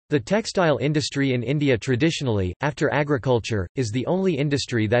The textile industry in India traditionally, after agriculture, is the only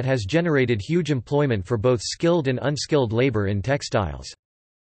industry that has generated huge employment for both skilled and unskilled labour in textiles.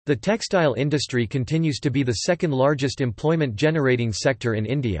 The textile industry continues to be the second largest employment-generating sector in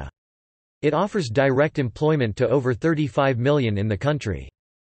India. It offers direct employment to over 35 million in the country.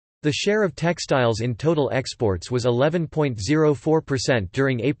 The share of textiles in total exports was 11.04%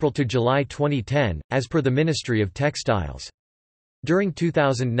 during April to July 2010, as per the Ministry of Textiles. During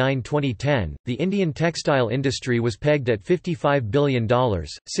 2009-2010, the Indian textile industry was pegged at $55 billion,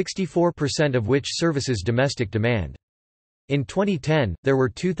 64% of which services domestic demand. In 2010, there were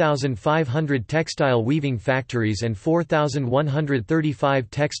 2,500 textile weaving factories and 4,135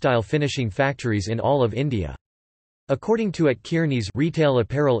 textile finishing factories in all of India. According to Kearney's Retail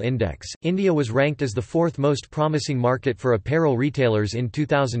Apparel Index, India was ranked as the fourth most promising market for apparel retailers in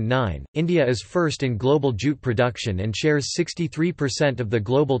 2009. India is first in global jute production and shares 63% of the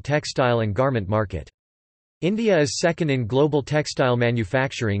global textile and garment market. India is second in global textile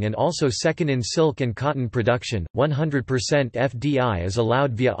manufacturing and also second in silk and cotton production. 100% FDI is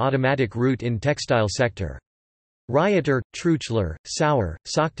allowed via automatic route in textile sector. Rioter, Truchler, Sauer,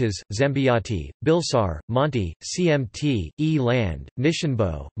 Soktas, Zambiati, Bilsar, Monty, CMT, E-Land,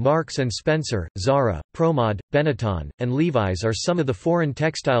 Nishinbo, Marks & Spencer, Zara, Promod, Benetton, and Levi's are some of the foreign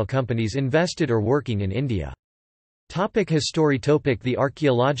textile companies invested or working in India. History. The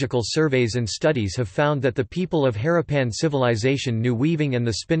archaeological surveys and studies have found that the people of Harappan civilization knew weaving and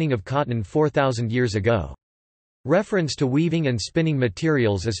the spinning of cotton 4,000 years ago. Reference to weaving and spinning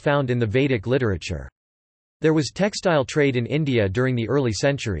materials is found in the Vedic literature. There was textile trade in India during the early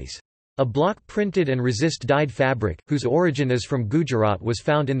centuries. A block-printed and resist-dyed fabric, whose origin is from Gujarat, was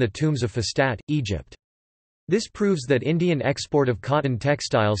found in the tombs of Fustat, Egypt. This proves that Indian export of cotton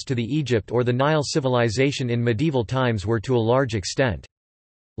textiles to the Egypt or the Nile civilization in medieval times were to a large extent.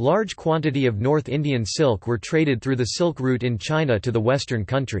 Large quantity of North Indian silk were traded through the silk route in China to the Western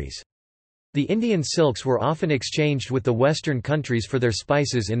countries. The Indian silks were often exchanged with the Western countries for their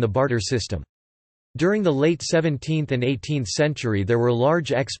spices in the barter system. During the late 17th and 18th century there were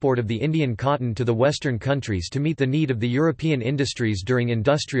large export of the Indian cotton to the Western countries to meet the need of the European industries during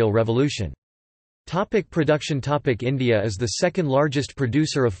Industrial Revolution. Production. India is the second largest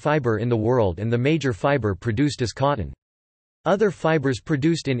producer of fibre in the world and the major fibre produced is cotton. Other fibres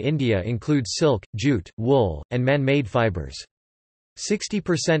produced in India include silk, jute, wool, and man-made fibres.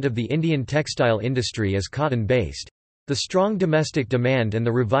 60% of the Indian textile industry is cotton-based. The strong domestic demand and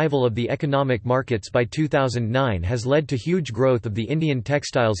the revival of the economic markets by 2009 has led to huge growth of the Indian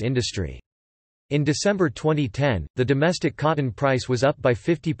textiles industry. In December 2010, the domestic cotton price was up by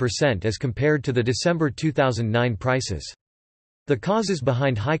 50% as compared to the December 2009 prices. The causes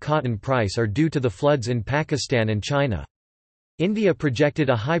behind high cotton price are due to the floods in Pakistan and China. India projected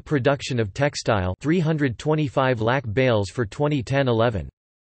a high production of textile 325 lakh bales for 2010-11.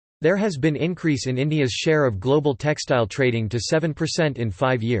 There has been increase in India's share of global textile trading to 7% in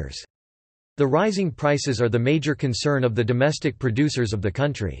 5 years. The rising prices are the major concern of the domestic producers of the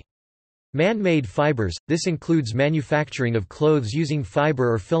country. Man-made fibers – this includes manufacturing of clothes using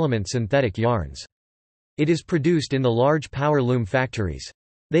fiber or filament synthetic yarns. It is produced in the large power loom factories.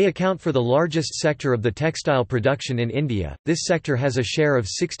 They account for the largest sector of the textile production in India. This sector has a share of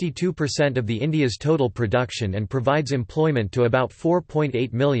 62% of the India's total production and provides employment to about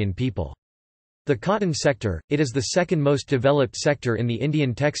 4.8 million people. The cotton sector – it is the second most developed sector in the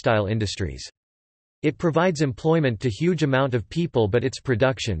Indian textile industries. It provides employment to huge amount of people but its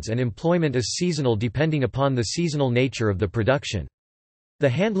productions and employment is seasonal depending upon the seasonal nature of the production. The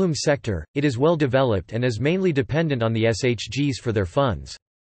handloom sector – it is well developed and is mainly dependent on the SHGs for their funds.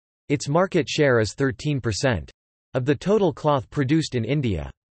 Its market share is 13% of the total cloth produced in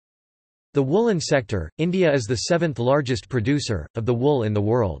India. The woolen sector – India is the seventh largest producer, of the wool in the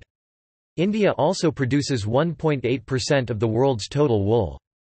world. India also produces 1.8% of the world's total wool.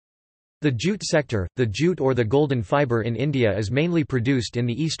 The jute sector – the jute or the golden fibre in India is mainly produced in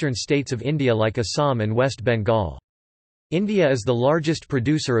the eastern states of India like Assam and West Bengal. India is the largest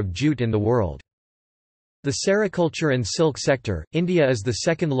producer of jute in the world. The sericulture and silk sector – India is the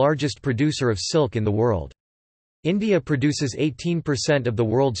second largest producer of silk in the world. India produces 18% of the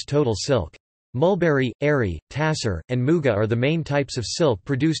world's total silk. Mulberry, Eri, Tassar, and Muga are the main types of silk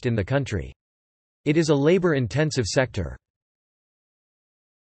produced in the country. It is a labor-intensive sector.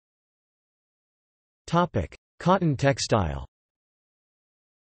 Cotton textile.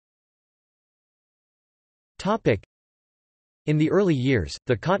 In the early years,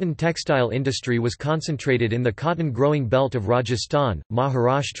 the cotton textile industry was concentrated in the cotton-growing belt of Rajasthan,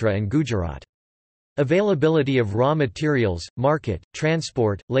 Maharashtra and Gujarat. Availability of raw materials, market,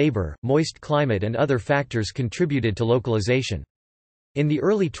 transport, labor, moist climate and other factors contributed to localization. In the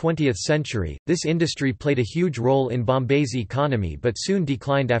early 20th century, this industry played a huge role in Bombay's economy but soon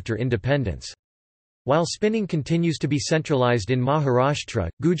declined after independence. While spinning continues to be centralized in Maharashtra,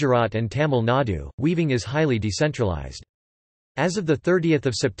 Gujarat and Tamil Nadu, weaving is highly decentralized. As of 30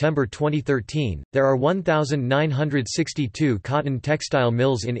 September 2013, there are 1,962 cotton textile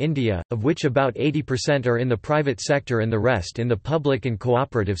mills in India, of which about 80% are in the private sector and the rest in the public and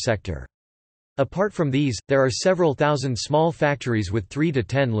cooperative sector. Apart from these, there are several thousand small factories with 3 to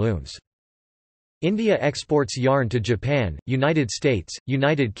 10 looms. India exports yarn to Japan, United States,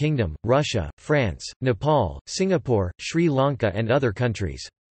 United Kingdom, Russia, France, Nepal, Singapore, Sri Lanka and other countries.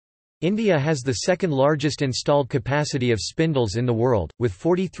 India has the second largest installed capacity of spindles in the world, with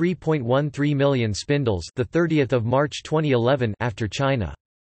 43.13 million spindles, the 30th of March 2011, after China.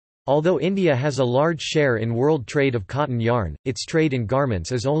 Although India has a large share in world trade of cotton yarn, its trade in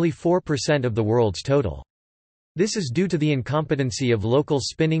garments is only 4% of the world's total. This is due to the incompetency of local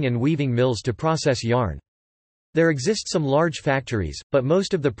spinning and weaving mills to process yarn. There exist some large factories, but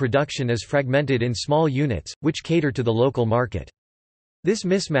most of the production is fragmented in small units, which cater to the local market. This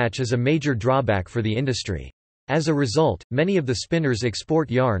mismatch is a major drawback for the industry. As a result, many of the spinners export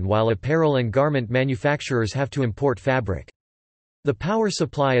yarn while apparel and garment manufacturers have to import fabric. The power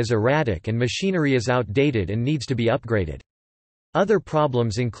supply is erratic and machinery is outdated and needs to be upgraded. Other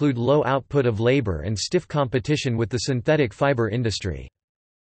problems include low output of labor and stiff competition with the synthetic fiber industry.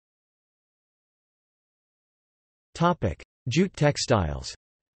 Jute textiles.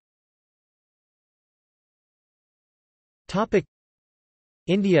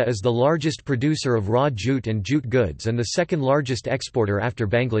 India is the largest producer of raw jute and jute goods and the second largest exporter after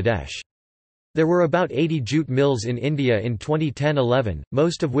Bangladesh. There were about 80 jute mills in India in 2010-11,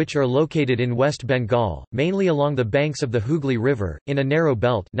 most of which are located in West Bengal, mainly along the banks of the Hooghly River, in a narrow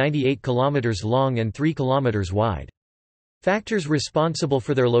belt 98 km long and 3 km wide. Factors responsible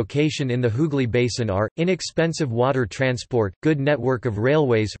for their location in the Hooghly Basin are, inexpensive water transport, good network of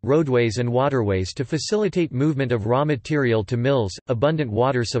railways, roadways and waterways to facilitate movement of raw material to mills, abundant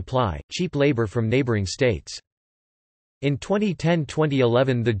water supply, cheap labor from neighbouring states. In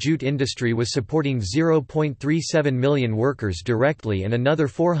 2010-2011 the jute industry was supporting 0.37 million workers directly and another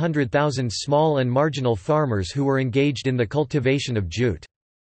 400,000 small and marginal farmers who were engaged in the cultivation of jute.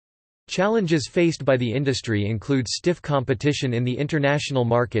 Challenges faced by the industry include stiff competition in the international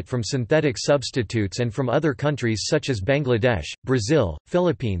market from synthetic substitutes and from other countries such as Bangladesh, Brazil,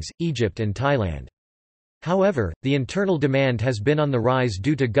 Philippines, Egypt and Thailand. However, the internal demand has been on the rise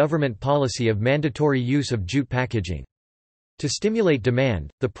due to government policy of mandatory use of jute packaging. To stimulate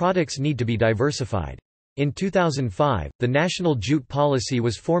demand, the products need to be diversified. In 2005, the national jute policy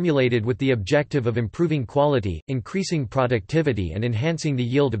was formulated with the objective of improving quality, increasing productivity and enhancing the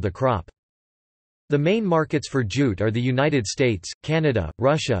yield of the crop. The main markets for jute are the United States, Canada,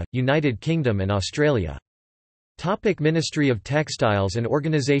 Russia, United Kingdom and Australia. Ministry of Textiles and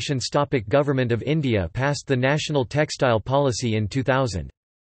Organizations. Government of India passed the National Textile Policy in 2000.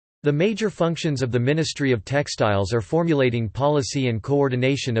 The major functions of the Ministry of Textiles are formulating policy and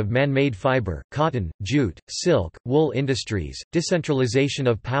coordination of man-made fiber, cotton, jute, silk, wool industries, decentralization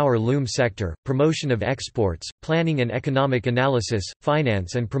of power loom sector, promotion of exports, planning and economic analysis,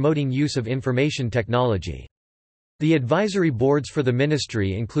 finance and promoting use of information technology. The advisory boards for the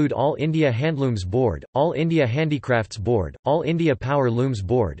ministry include All India Handlooms Board, All India Handicrafts Board, All India Power Looms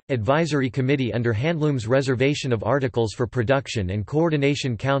Board, Advisory Committee under Handlooms Reservation of Articles for Production and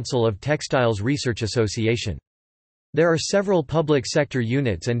Coordination Council of Textiles Research Association. There are several public sector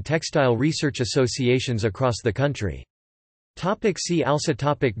units and textile research associations across the country. See also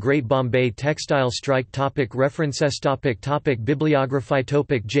Great Bombay Textile Strike References Bibliography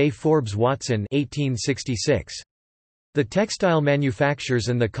J. Forbes Watson 1866. The Textile Manufactures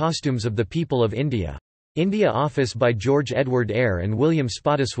and the Costumes of the People of India. India Office by George Edward Eyre and William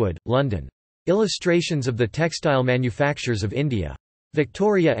Spottiswoode, London. Illustrations of the Textile Manufactures of India.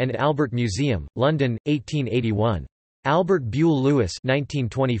 Victoria and Albert Museum, London, 1881. Albert Buell Lewis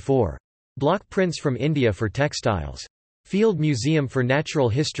 1924. Block Prints from India for Textiles. Field Museum for Natural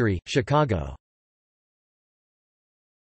History, Chicago.